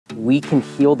we can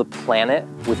heal the planet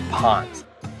with ponds.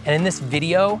 And in this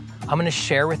video, I'm gonna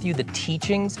share with you the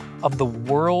teachings of the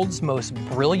world's most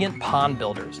brilliant pond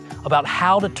builders about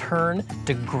how to turn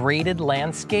degraded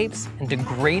landscapes and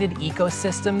degraded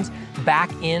ecosystems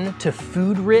back into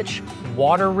food-rich,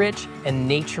 water-rich, and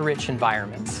nature-rich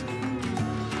environments.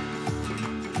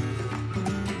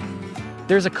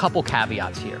 There's a couple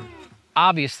caveats here.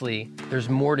 Obviously, there's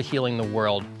more to healing the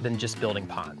world than just building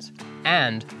ponds.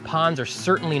 And ponds are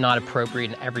certainly not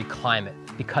appropriate in every climate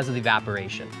because of the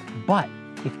evaporation. But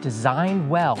if designed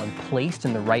well and placed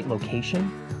in the right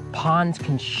location, ponds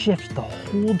can shift the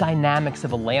whole dynamics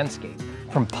of a landscape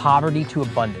from poverty to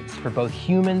abundance for both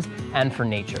humans and for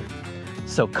nature.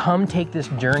 So come take this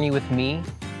journey with me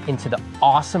into the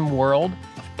awesome world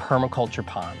of permaculture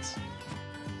ponds.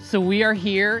 So we are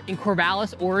here in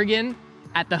Corvallis, Oregon,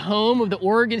 at the home of the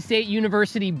Oregon State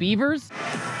University beavers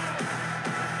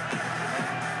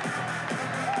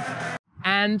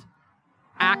and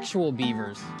actual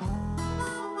beavers.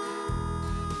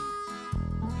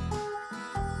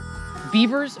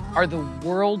 Beavers are the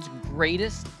world's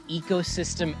greatest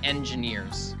ecosystem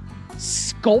engineers,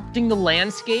 sculpting the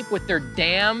landscape with their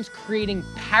dams, creating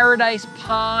paradise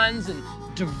ponds and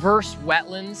diverse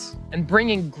wetlands, and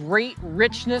bringing great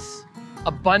richness,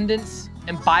 abundance,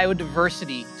 and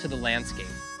biodiversity to the landscape.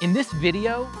 In this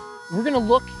video, we're gonna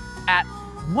look at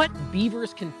what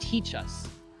beavers can teach us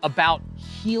about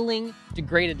healing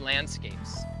degraded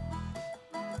landscapes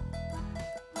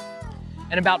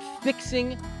and about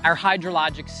fixing our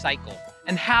hydrologic cycle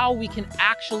and how we can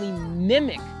actually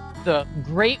mimic the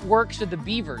great works of the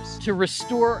beavers to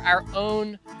restore our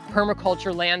own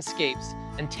permaculture landscapes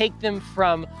and take them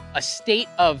from a state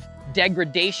of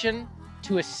degradation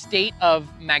to a state of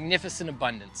magnificent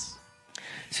abundance.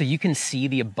 So you can see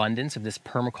the abundance of this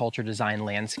permaculture design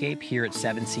landscape here at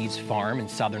Seven Seeds Farm in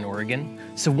Southern Oregon.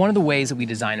 So one of the ways that we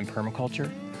design in permaculture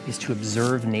is to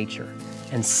observe nature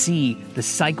and see the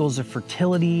cycles of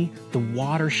fertility, the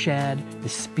watershed, the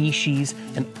species,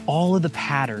 and all of the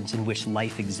patterns in which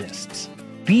life exists.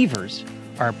 Beavers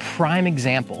are a prime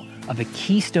example of a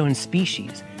keystone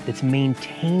species that's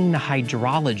maintaining the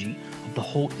hydrology of the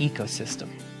whole ecosystem.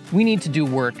 We need to do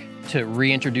work to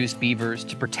reintroduce beavers,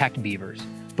 to protect beavers.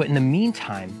 But in the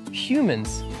meantime,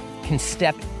 humans can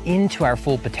step into our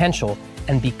full potential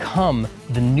and become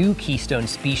the new keystone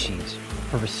species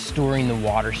for restoring the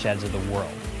watersheds of the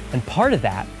world. And part of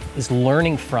that is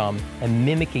learning from and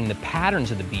mimicking the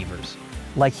patterns of the beavers,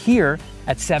 like here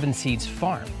at Seven Seeds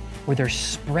Farm, where they're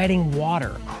spreading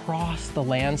water across the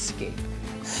landscape,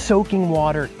 soaking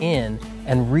water in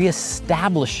and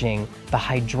reestablishing the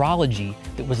hydrology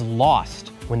that was lost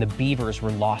when the beavers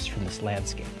were lost from this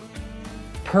landscape.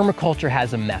 Permaculture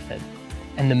has a method,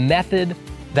 and the method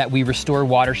that we restore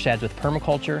watersheds with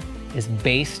permaculture is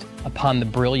based upon the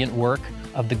brilliant work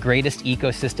of the greatest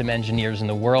ecosystem engineers in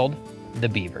the world, the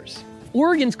beavers.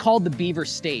 Oregon's called the beaver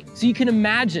state, so you can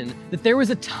imagine that there was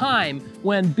a time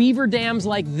when beaver dams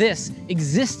like this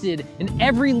existed in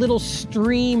every little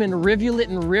stream and rivulet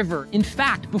and river. In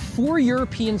fact, before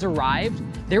Europeans arrived,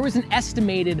 there was an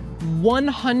estimated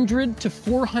 100 to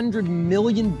 400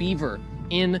 million beaver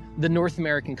in the North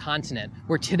American continent,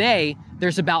 where today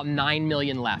there's about 9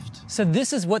 million left. So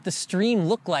this is what the stream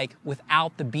looked like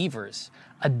without the beavers.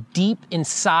 A deep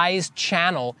incised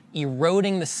channel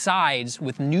eroding the sides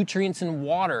with nutrients and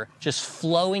water just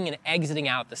flowing and exiting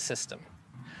out the system.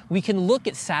 We can look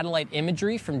at satellite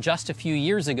imagery from just a few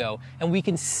years ago, and we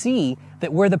can see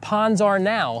that where the ponds are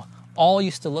now all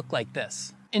used to look like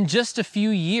this. In just a few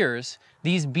years,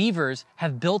 these beavers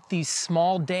have built these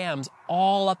small dams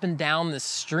all up and down this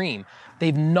stream.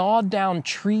 They've gnawed down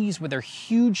trees with their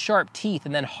huge sharp teeth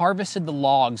and then harvested the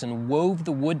logs and wove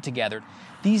the wood together.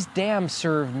 These dams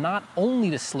serve not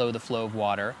only to slow the flow of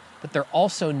water, but they're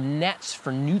also nets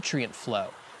for nutrient flow,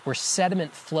 where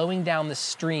sediment flowing down the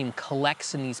stream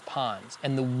collects in these ponds,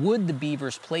 and the wood the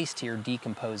beavers placed here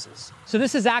decomposes. So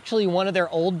this is actually one of their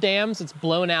old dams that's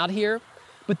blown out here.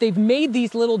 But they've made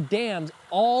these little dams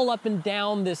all up and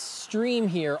down this stream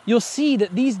here. You'll see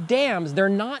that these dams, they're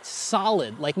not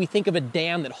solid like we think of a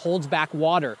dam that holds back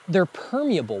water. They're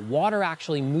permeable. Water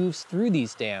actually moves through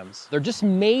these dams. They're just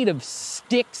made of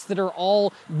sticks that are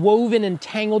all woven and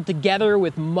tangled together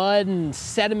with mud and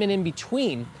sediment in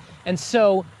between. And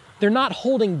so they're not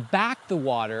holding back the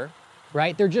water,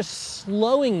 right? They're just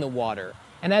slowing the water.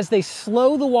 And as they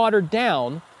slow the water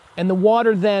down, and the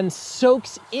water then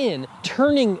soaks in,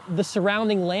 turning the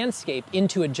surrounding landscape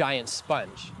into a giant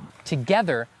sponge.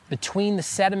 Together, between the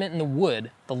sediment and the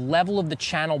wood, the level of the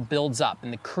channel builds up,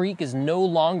 and the creek is no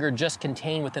longer just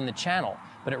contained within the channel,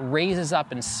 but it raises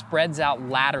up and spreads out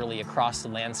laterally across the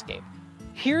landscape.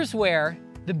 Here's where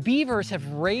the beavers have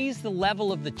raised the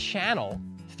level of the channel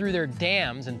through their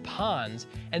dams and ponds,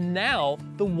 and now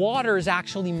the water is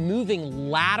actually moving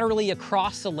laterally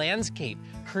across the landscape,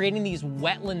 creating these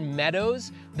wetland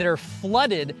meadows that are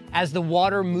flooded as the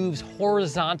water moves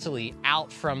horizontally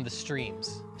out from the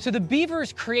streams. So the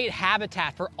beavers create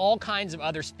habitat for all kinds of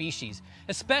other species.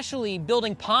 Especially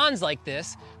building ponds like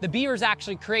this, the beavers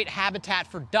actually create habitat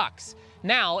for ducks.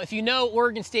 Now, if you know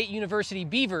Oregon State University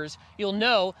beavers, you'll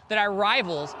know that our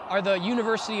rivals are the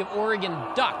University of Oregon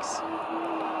ducks.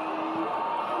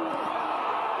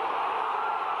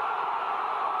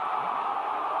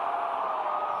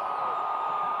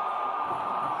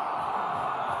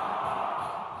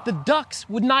 The ducks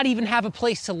would not even have a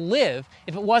place to live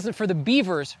if it wasn't for the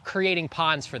beavers creating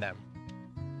ponds for them.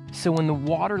 So when the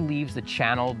water leaves the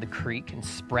channel of the creek and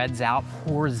spreads out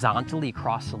horizontally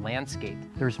across the landscape,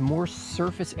 there's more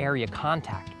surface area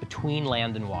contact between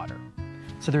land and water.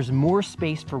 So there's more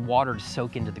space for water to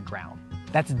soak into the ground.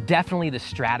 That's definitely the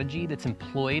strategy that's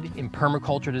employed in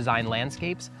permaculture design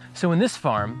landscapes. So in this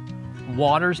farm,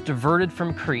 water's diverted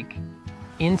from creek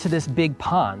into this big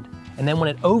pond, and then when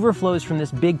it overflows from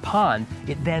this big pond,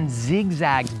 it then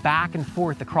zigzags back and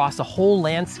forth across the whole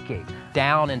landscape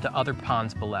down into other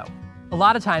ponds below. A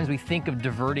lot of times we think of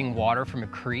diverting water from a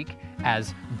creek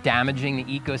as damaging the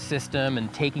ecosystem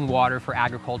and taking water for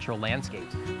agricultural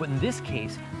landscapes. But in this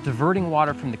case, diverting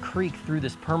water from the creek through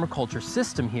this permaculture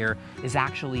system here is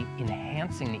actually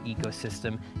enhancing the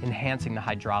ecosystem, enhancing the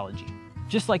hydrology,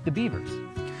 just like the beavers.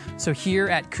 So here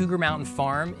at Cougar Mountain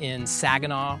Farm in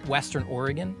Saginaw, Western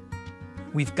Oregon,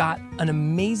 we've got an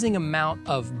amazing amount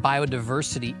of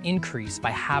biodiversity increase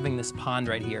by having this pond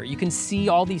right here. You can see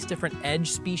all these different edge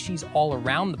species all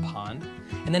around the pond.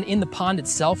 And then in the pond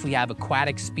itself, we have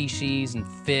aquatic species and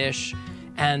fish.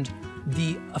 And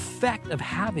the effect of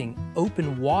having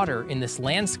open water in this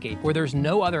landscape where there's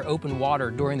no other open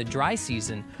water during the dry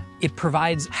season, it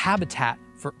provides habitat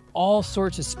for all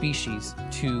sorts of species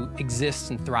to exist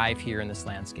and thrive here in this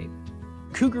landscape.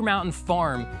 Cougar Mountain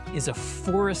Farm is a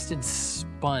forested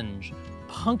sponge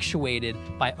punctuated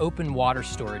by open water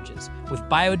storages with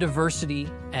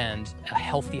biodiversity and a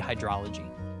healthy hydrology.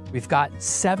 We've got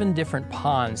 7 different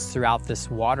ponds throughout this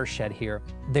watershed here.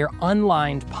 They're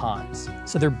unlined ponds,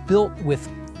 so they're built with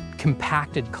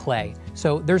compacted clay.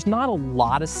 So there's not a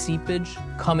lot of seepage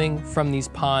coming from these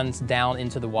ponds down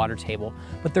into the water table,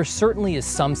 but there certainly is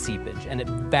some seepage, and it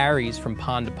varies from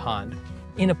pond to pond.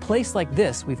 In a place like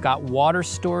this, we've got water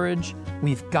storage,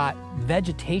 we've got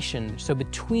vegetation, so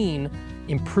between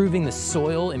improving the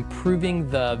soil, improving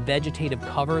the vegetative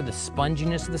cover, the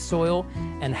sponginess of the soil,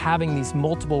 and having these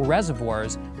multiple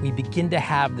reservoirs, we begin to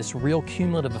have this real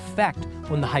cumulative effect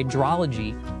on the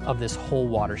hydrology of this whole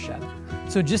watershed.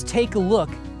 So just take a look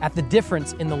at the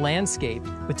difference in the landscape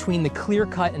between the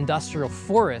clear-cut industrial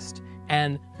forest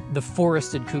and the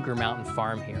forested Cougar Mountain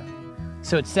Farm here.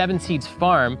 So at Seven Seeds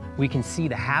Farm, we can see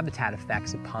the habitat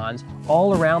effects of ponds.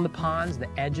 All around the ponds, the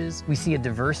edges, we see a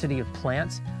diversity of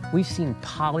plants. We've seen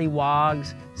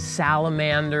pollywogs,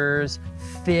 salamanders,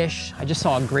 fish. I just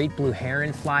saw a great blue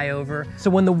heron fly over. So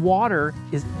when the water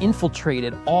is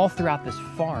infiltrated all throughout this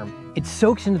farm, it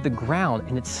soaks into the ground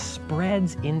and it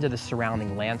spreads into the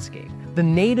surrounding landscape. The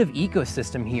native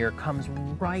ecosystem here comes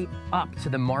right up to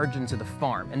the margins of the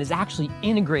farm and is actually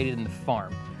integrated in the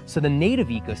farm. So the native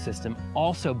ecosystem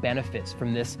also benefits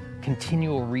from this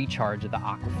continual recharge of the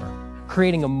aquifer,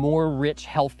 creating a more rich,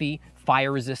 healthy,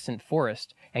 fire-resistant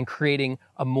forest and creating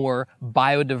a more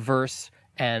biodiverse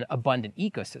and abundant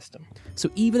ecosystem. So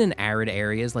even in arid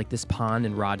areas like this pond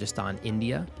in Rajasthan,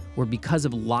 India, where because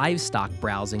of livestock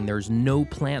browsing, there's no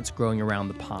plants growing around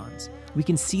the ponds, we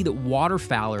can see that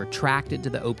waterfowl are attracted to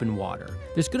the open water.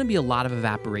 There's going to be a lot of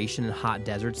evaporation in hot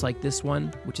deserts like this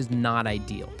one, which is not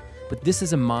ideal. But this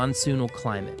is a monsoonal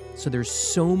climate, so there's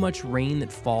so much rain that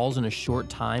falls in a short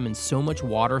time and so much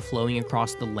water flowing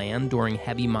across the land during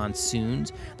heavy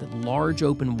monsoons that large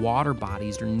open water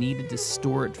bodies are needed to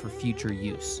store it for future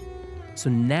use. So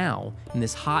now, in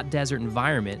this hot desert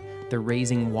environment, they're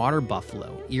raising water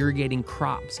buffalo, irrigating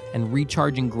crops, and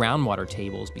recharging groundwater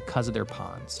tables because of their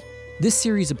ponds. This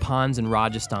series of ponds in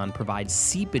Rajasthan provides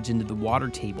seepage into the water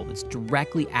table that's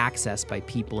directly accessed by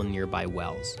people in nearby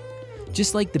wells.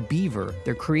 Just like the beaver,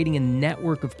 they're creating a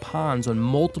network of ponds on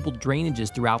multiple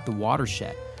drainages throughout the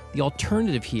watershed. The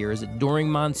alternative here is that during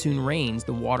monsoon rains,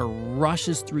 the water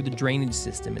rushes through the drainage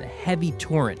system in a heavy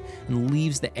torrent and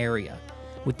leaves the area.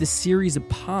 With this series of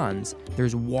ponds,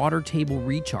 there's water table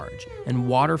recharge and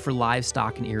water for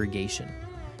livestock and irrigation.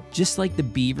 Just like the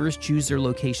beavers choose their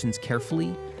locations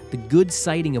carefully, the good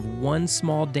siting of one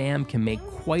small dam can make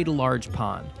quite a large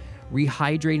pond,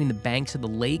 rehydrating the banks of the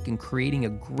lake and creating a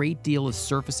great deal of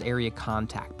surface area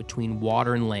contact between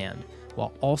water and land,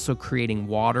 while also creating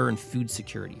water and food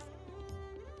security.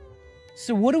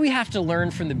 So what do we have to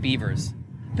learn from the beavers?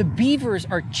 The beavers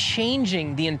are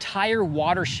changing the entire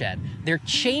watershed. They're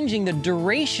changing the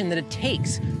duration that it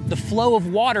takes, the flow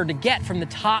of water to get from the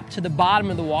top to the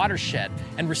bottom of the watershed,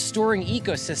 and restoring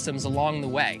ecosystems along the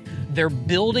way. They're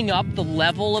building up the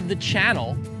level of the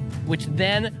channel, which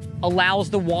then allows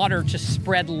the water to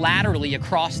spread laterally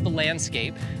across the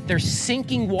landscape. They're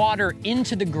sinking water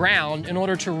into the ground in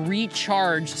order to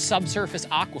recharge subsurface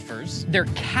aquifers. They're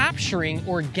capturing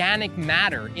organic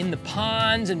matter in the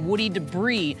ponds and woody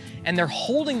debris, and they're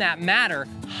holding that matter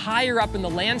higher up in the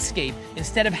landscape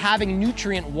instead of having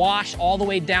nutrient wash all the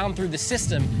way down through the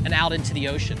system and out into the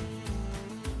ocean.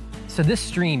 So this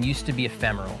stream used to be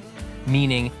ephemeral,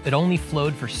 meaning it only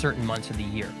flowed for certain months of the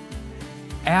year.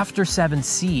 After Seven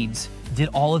Seeds did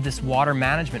all of this water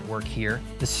management work here,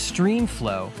 the stream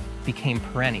flow became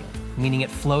perennial, meaning it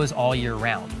flows all year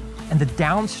round. And the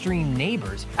downstream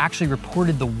neighbors actually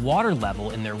reported the water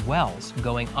level in their wells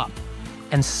going up,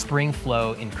 and spring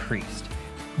flow increased.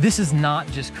 This is not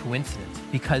just coincidence,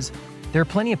 because there are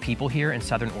plenty of people here in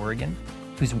Southern Oregon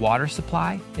whose water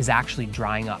supply is actually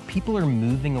drying up. People are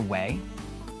moving away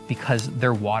because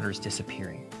their water is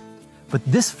disappearing. But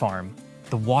this farm,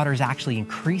 the water is actually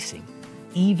increasing,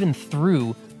 even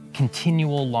through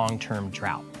continual long-term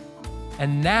drought.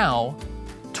 And now,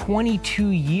 22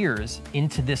 years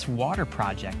into this water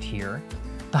project here,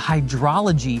 the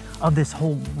hydrology of this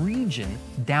whole region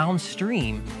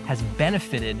downstream has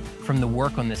benefited from the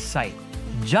work on this site,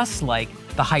 just like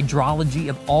the hydrology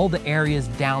of all the areas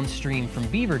downstream from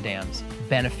beaver dams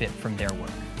benefit from their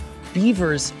work.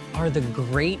 Beavers are the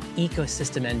great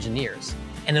ecosystem engineers.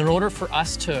 And in order for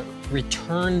us to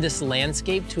return this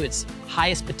landscape to its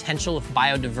highest potential of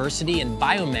biodiversity and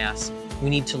biomass, we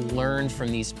need to learn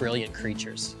from these brilliant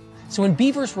creatures. So when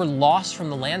beavers were lost from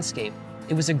the landscape,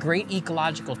 it was a great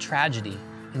ecological tragedy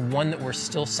and one that we're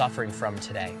still suffering from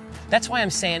today. That's why I'm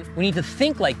saying we need to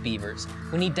think like beavers,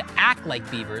 we need to act like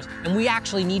beavers, and we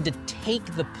actually need to take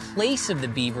the place of the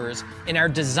beavers in our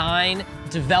design,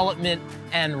 development,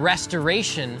 and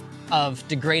restoration of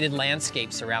degraded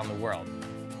landscapes around the world.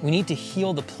 We need to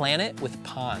heal the planet with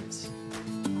ponds.